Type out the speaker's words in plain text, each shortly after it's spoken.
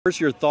What's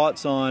your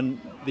thoughts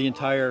on the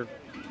entire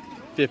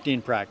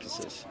 15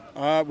 practices?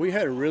 We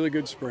had a really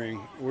good spring.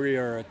 We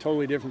are a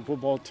totally different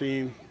football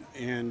team,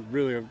 and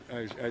really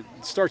it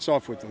starts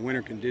off with the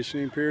winter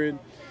conditioning period.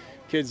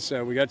 Kids,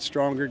 we got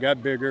stronger,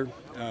 got bigger.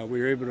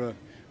 We were able to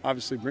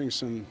obviously bring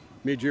some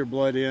mid-year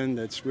blood in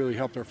that's really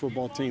helped our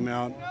football team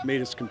out,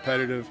 made us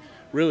competitive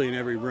really in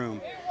every room.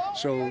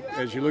 So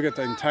as you look at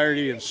the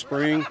entirety of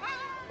spring,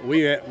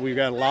 we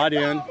got a lot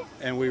in,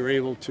 and we were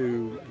able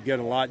to get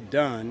a lot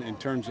done in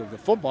terms of the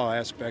football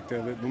aspect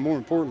of it, but more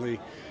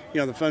importantly,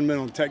 the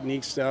fundamental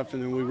technique stuff,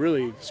 and then we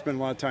really spend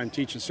a lot of time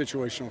teaching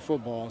situational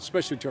football,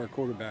 especially to our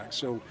quarterbacks.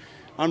 So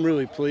I'm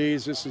really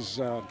pleased. This is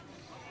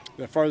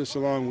the farthest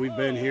along we've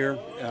been here,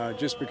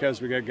 just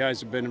because we got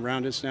guys that have been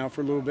around us now for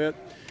a little bit,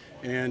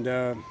 and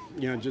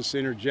just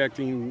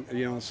interjecting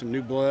some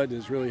new blood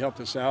has really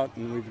helped us out.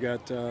 And we've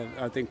got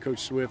I think Coach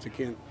Swift,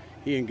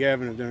 he and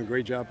Gavin have done a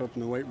great job up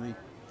in the weight room.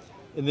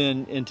 And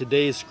then in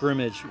today's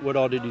scrimmage, what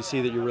all did you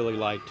see that you really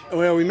liked?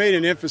 Well, we made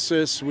an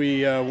emphasis.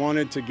 We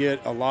wanted to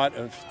get a lot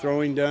of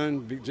throwing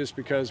done just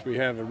because we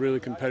have a really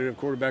competitive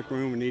quarterback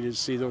room. We needed to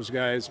see those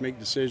guys make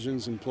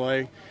decisions and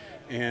play.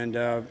 And,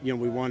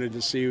 we wanted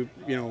to see,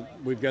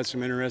 we've got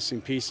some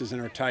interesting pieces in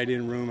our tight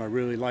end room. I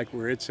really like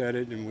where it's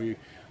headed, and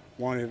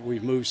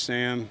we've moved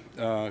Sam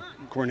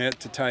Cornett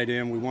to tight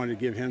end. We wanted to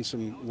give him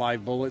some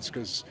live bullets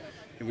because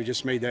we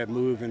just made that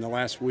move in the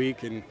last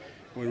week, and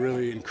we're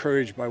really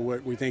encouraged by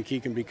what we think he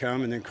can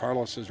become. And then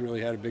Carlos has really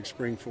had a big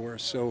spring for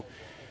us. So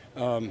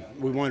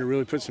we wanted to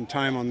really put some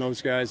time on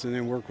those guys and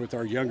then work with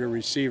our younger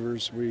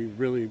receivers. We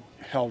really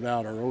held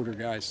out our older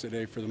guys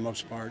today for the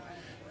most part,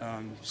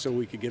 so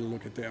we could get a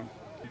look at them.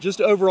 Just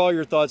overall,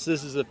 your thoughts.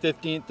 This is the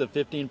 15th of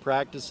 15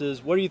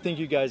 practices. What do you think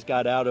you guys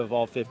got out of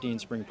all 15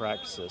 spring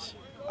practices?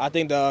 I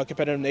think the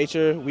competitive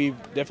nature, we've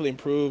definitely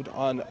improved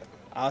on,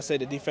 I'll say,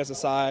 the defensive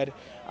side,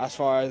 as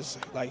far as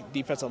like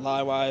defensive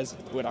line-wise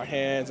with our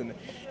hands and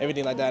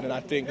everything like that. And I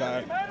think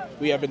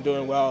we have been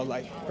doing well,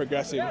 like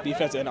progressing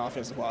defensive and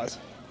offensive-wise.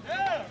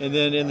 And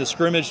then in the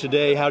scrimmage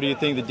today, how do you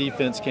think the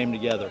defense came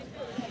together?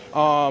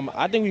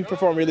 I think we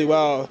performed really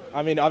well.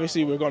 I mean,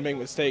 obviously we're going to make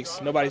mistakes.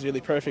 Nobody's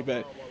really perfect,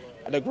 but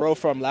the growth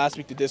from last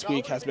week to this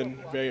week has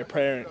been very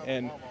apparent.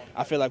 And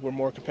I feel like we're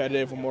more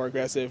competitive, we're more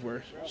aggressive,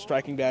 we're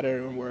striking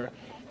better, and we're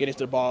getting to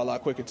the ball a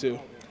lot quicker too.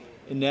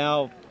 And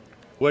now,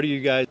 what do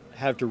you guys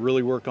have to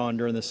really work on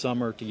during the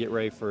summer to get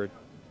ready for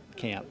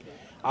camp?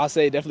 I'll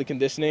say definitely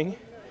conditioning.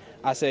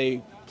 I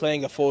say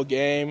playing a full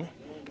game,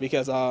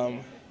 because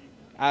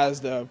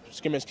as the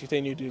scrimmage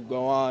continued to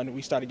go on,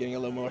 we started getting a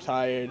little more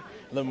tired,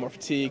 a little more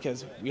fatigued,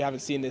 because we haven't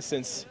seen this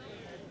since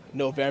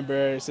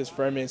November, since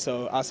Furman.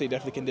 So I'll say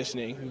definitely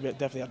conditioning. We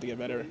definitely have to get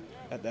better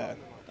at that.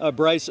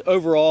 Bryce,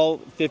 overall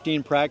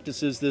 15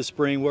 practices this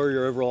spring. What are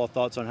your overall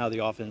thoughts on how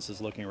the offense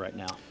is looking right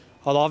now?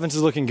 The offense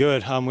is looking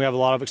good. We have a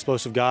lot of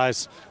explosive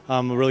guys,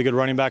 a really good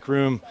running back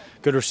room,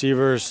 good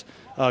receivers,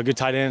 good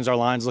tight ends. Our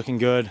line's looking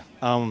good.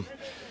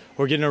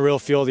 We're getting a real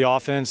feel of the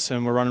offense,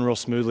 and we're running real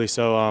smoothly.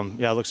 So,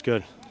 yeah, it looks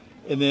good.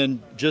 And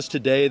then just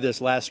today, this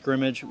last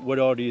scrimmage, what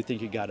all do you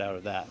think you got out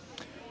of that?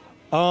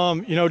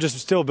 Just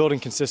still building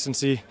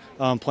consistency,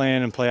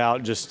 playing and play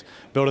out, just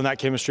building that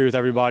chemistry with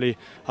everybody,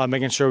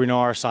 making sure we know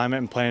our assignment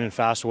and playing in a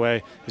fast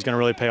way is going to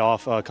really pay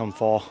off come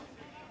fall.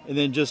 And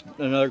then just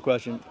another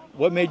question.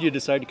 What made you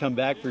decide to come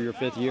back for your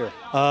 5th year?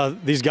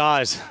 These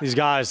guys.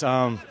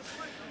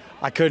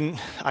 I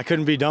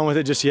couldn't be done with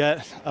it just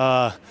yet.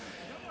 I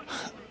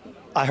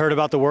heard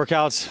about the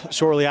workouts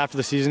shortly after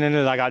the season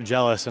ended. I got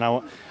jealous,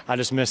 and I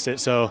just missed it.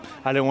 So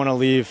I didn't want to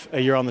leave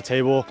a year on the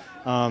table.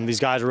 These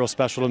guys are real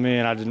special to me,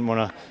 and I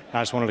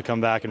just wanted to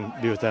come back and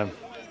be with them.